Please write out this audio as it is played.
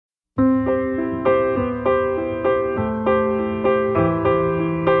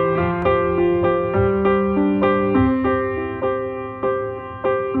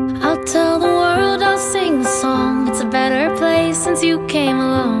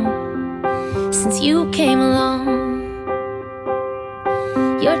you came along.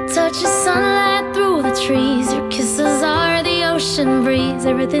 Your touch is sunlight through the trees, your kisses are the ocean breeze.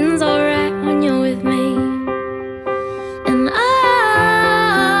 Everything's alright when you're with me. And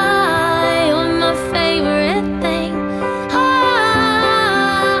you're my favorite thing. Oh,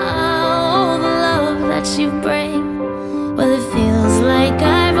 the love that you bring. Well, it feels like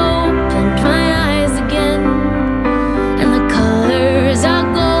I've opened my eyes again, and the colors are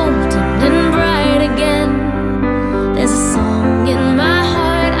golden and bright again. There's a song in my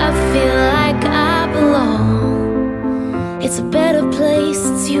heart, I feel like I belong. It's a better place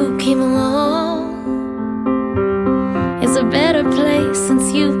since you came along. It's a better place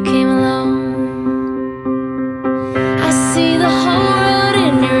since you came along. I see the whole world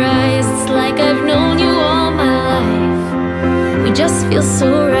in your eyes. It's like I've known you all my life. We just feel so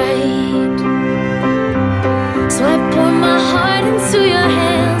right. So I pour my heart into your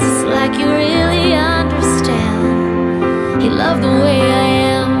hands. It's like you really understand. You love the way I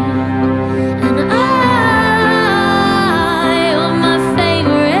am. And you're my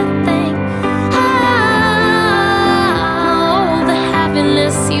favorite thing. Oh, the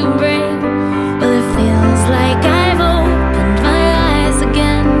happiness you bring. Well, it feels like I've opened my eyes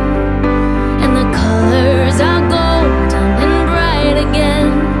again, and the colors are golden and bright again.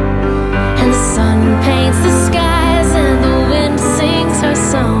 And the sun paints the skies and the wind sings our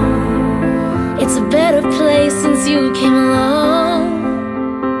song. It's a better place since you came along.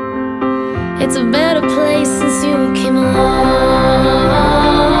 It's a better place since you came along.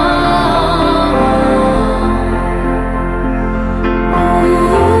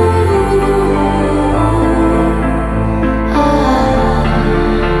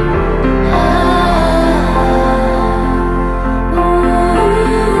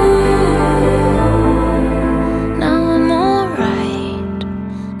 Now I'm alright.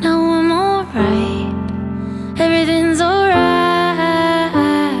 Now I'm alright. Everything's alright.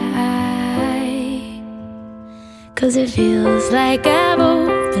 'Cause it feels like I've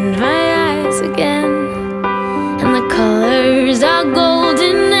opened my eyes again, and the colors are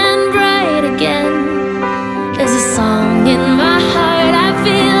golden and bright again. There's a song in my heart, I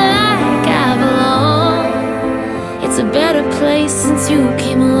feel like I belong. It's a better place since you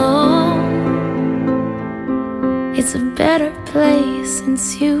came along. It's a better place since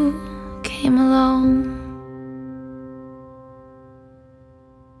you came along.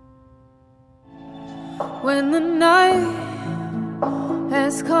 When the night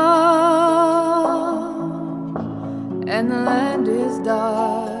has come and the land is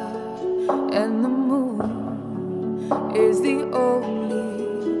dark and the moon is the only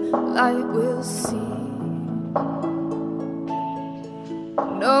light we'll see,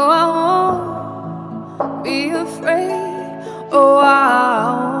 no, I won't be afraid. Oh, I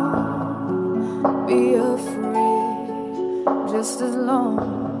won't be afraid, just as long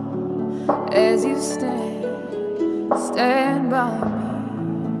as you stand by me.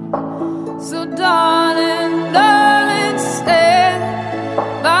 So darling, darling, stand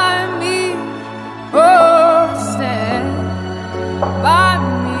by me. Oh, stand by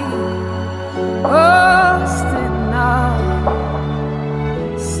me. Oh, stand now.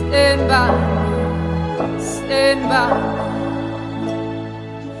 Stand by me. Stand by me.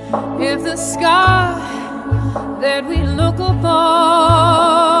 If the sky that we look upon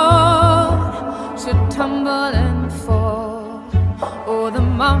should tumble and fall, or the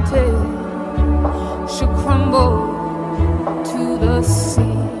mountain should crumble to the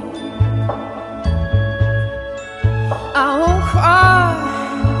sea, I won't cry,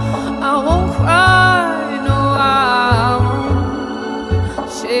 I won't cry, no, I won't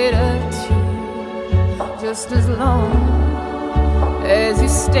shed a tear, just as long as you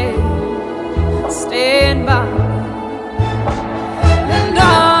stand by me. And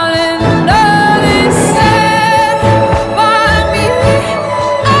darling, darling, stand by me.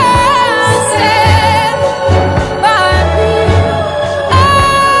 Stand by me.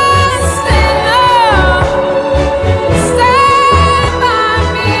 Stand now. Stand by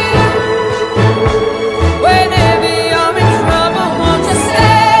me. Whenever you're in trouble, won't you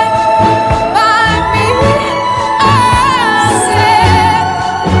stand by me? Stand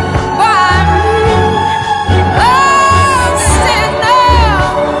by me. Stand now.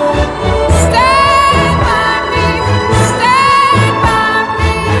 Stand by me. Stand by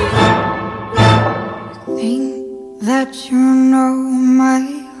me. Think that you know my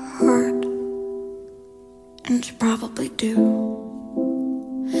heart, and you probably do.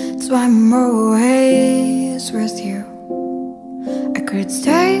 That's why I'm always with you. I could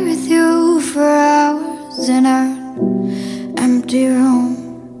stay with you for hours in an empty room,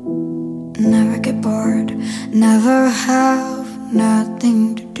 never get bored, never have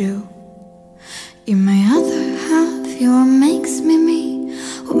nothing to do. You're my other half, you're what makes me me,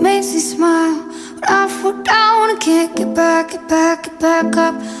 what makes me smile. When I fall down, I can't get back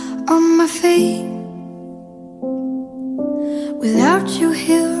up on my feet. Without you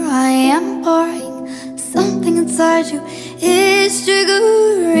here, I am boring. Something inside you is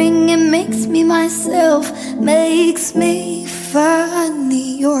triggering. It makes me myself, makes me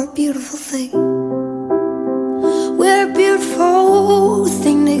funny. You're a beautiful thing. We're a beautiful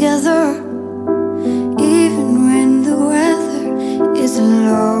thing together, even when the weather is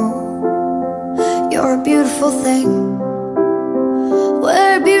low. You're a beautiful thing.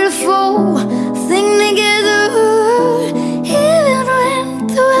 We're a beautiful thing together, even when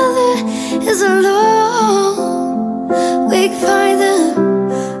the weather is low. We can find the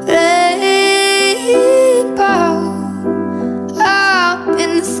rainbow up in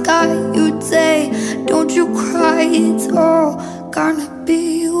the sky. You'd say, don't you cry, it's all gonna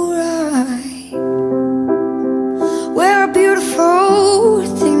be alright. We're a beautiful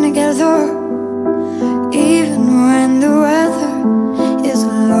thing together, even when the weather is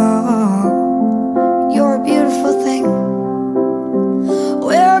low. You're a beautiful thing.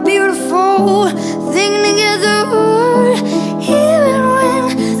 We're a beautiful thing together, even when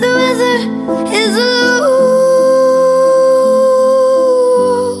the weather is low.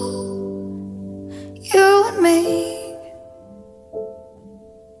 You and me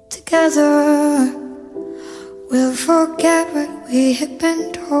together, we'll forget what we have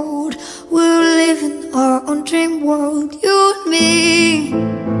been told. We'll live in our own dream world, you and me,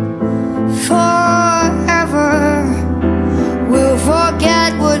 forever. We'll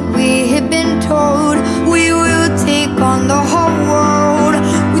forget what we have been told. We will take on the whole world.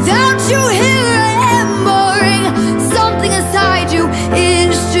 Without you here, I am boring. Something inside you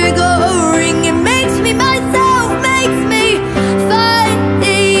is triggering. It makes me myself, makes me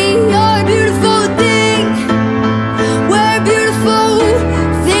funny. You're a beautiful thing. We're a beautiful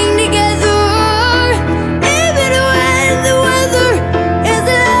thing together, even when the weather is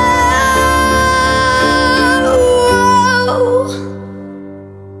low.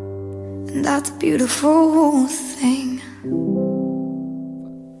 And that's a beautiful thing.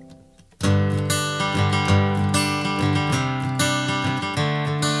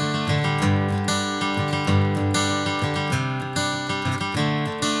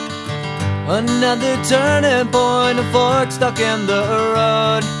 Another turning point, a fork stuck in the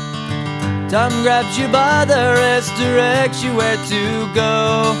road. Time grabs you by the wrist, directs you where to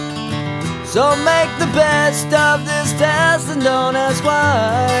go. So make the best of this test and don't ask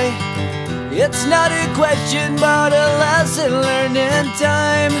why. It's not a question but a lesson learned in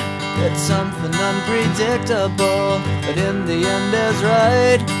time. It's something unpredictable, but in the end is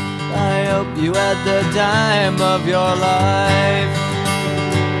right. I hope you had the time of your life.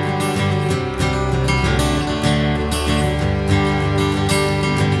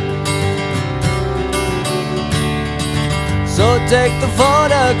 So take the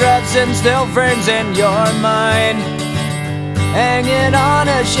photographs and still frames in your mind, hanging on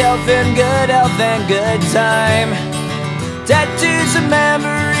a shelf in good health and good time. Tattoos and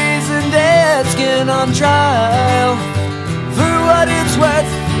memories and dead skin on trial. For what it's worth,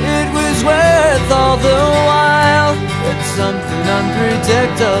 it was worth all the while. It's something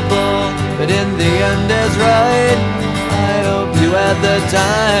unpredictable, but in the end is right. I hope you had the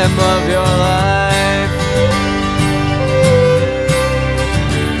time of your life.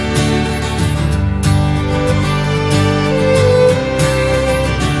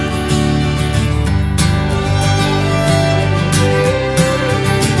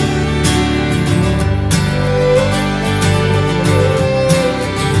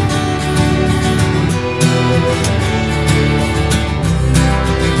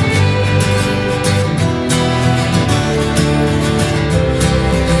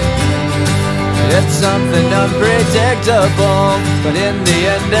 It's something unpredictable, but in the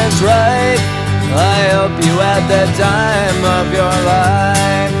end it's right. I hope you had the time of your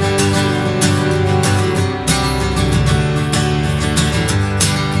life.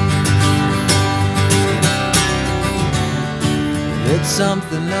 It's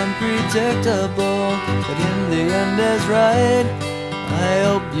something unpredictable, but in the end is right. I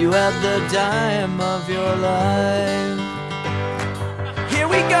hope you had the time of your life. Here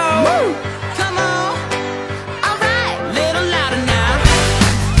we go! Woo! Come on, alright, little louder now.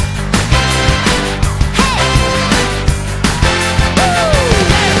 Hey!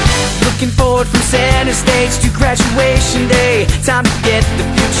 Looking forward from center stage to graduation day. Time to get the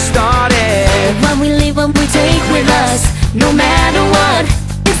future started. When we leave, what we take with us, no matter what,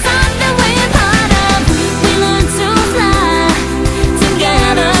 it's on the way.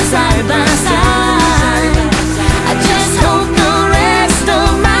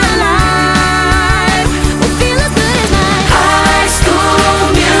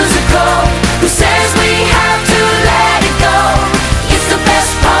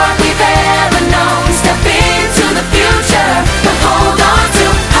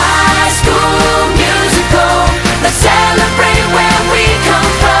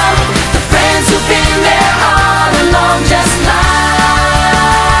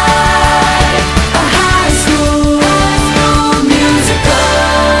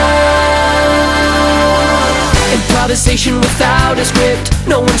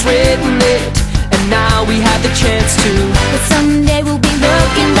 written it, and now we have the chance to. But someday we'll be